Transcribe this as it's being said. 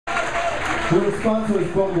The response was,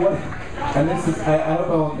 but what, and this is, I hope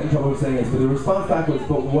I won't get in trouble for saying this, but the response back was,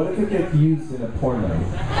 but what if it gets used in a porno? To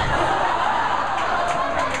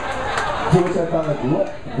which I thought, like, what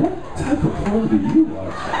type of porn do you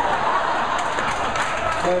watch?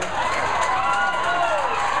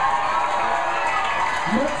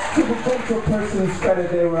 Much to the central person's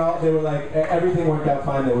credit, they were like, everything worked out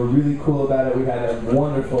fine, they were really cool about it, we had a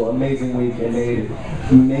wonderful, amazing week, and made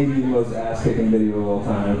maybe the most ass-kicking video of all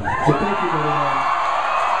time. So thank you everyone.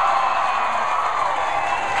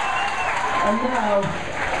 And now,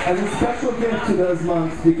 as a special gift to those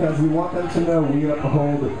monks, because we want them to know we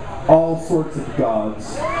uphold all sorts of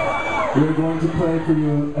gods, we're going to play for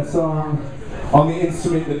you a song on the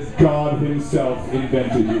instrument that God himself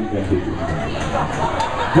invented.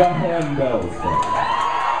 The handbells.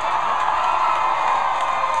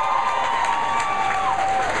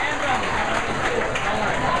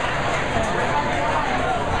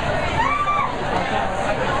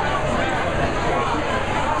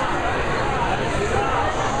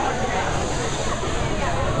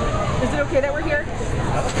 Is it okay that we're here?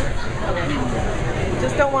 Okay.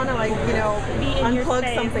 Just don't want to, like, you know,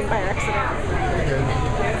 unplug something by accident.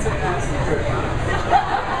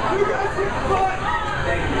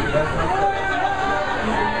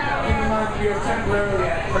 We are temporarily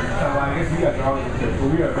at church time. I guess you guys are always at church, but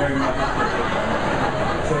we are very much at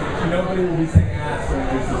church. So nobody will be singing ass when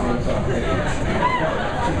this is one song.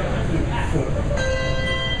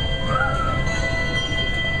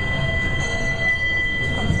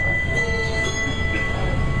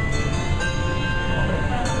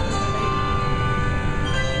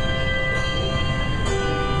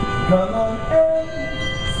 Come on in,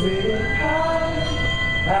 sweetheart,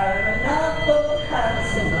 have an apple, have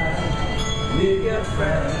some wine. Leave your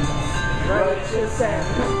friends, righteous and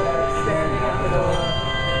perfect, standing at the door.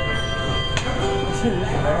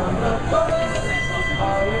 On the bus,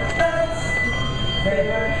 all your friends,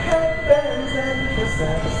 favorite headbands and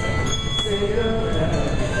cassettes,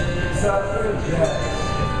 cigarettes, suffragettes,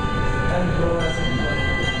 and boys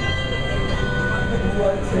and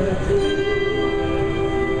what to do.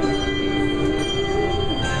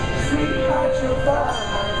 Sweetheart, you'll find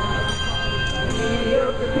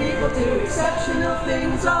mediocre people do exceptional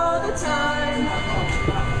things all the time.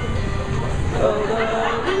 Although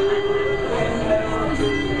you and your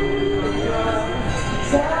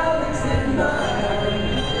talents in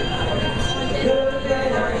mind, you're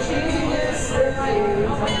a genius if you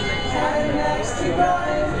had an axe to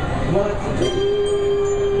grind. What to do?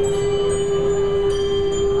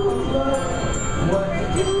 What to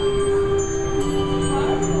do?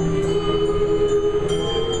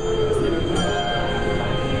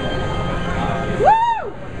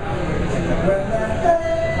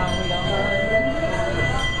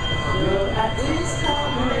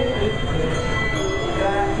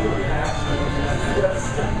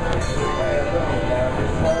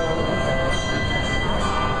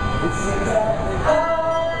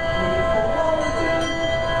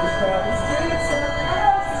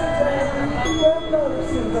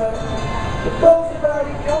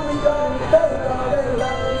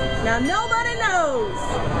 Now nobody knows.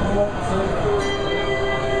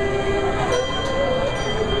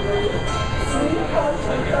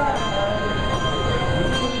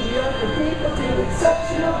 People do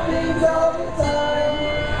exceptional things all the time.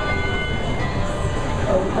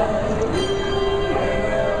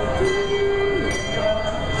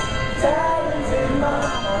 Talents in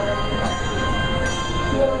mind.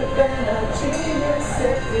 Would have been a genius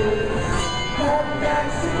if you had an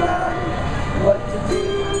axe to grind. What to do?